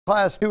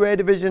Class 2A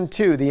Division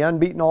II, the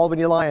unbeaten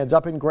Albany Lions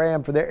up in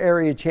Graham for their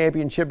area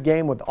championship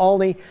game with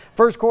Olney.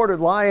 First quarter,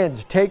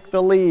 Lions take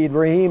the lead.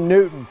 Raheem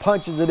Newton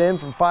punches it in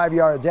from 5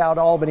 yards out.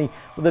 Albany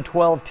with a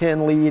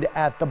 12-10 lead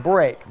at the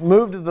break.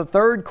 Move to the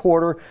third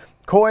quarter.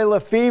 Coy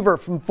Lefevre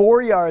from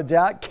 4 yards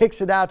out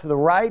kicks it out to the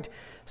right.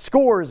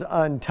 Scores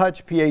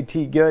untouched.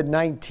 PAT good,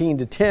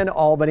 19-10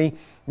 Albany.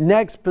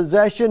 Next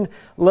possession,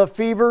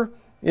 Lefevre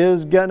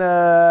is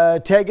gonna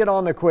take it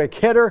on the quick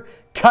hitter,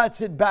 cuts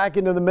it back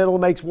into the middle,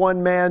 makes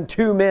one man,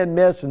 two men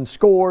miss and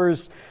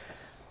scores.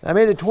 I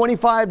made it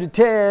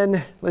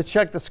 25-10. Let's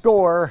check the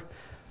score.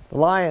 The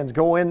Lions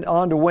go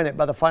on to win it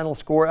by the final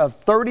score of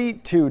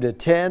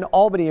 32-10.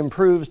 Albany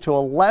improves to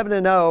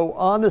 11-0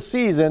 on the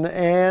season,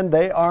 and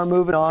they are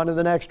moving on to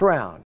the next round.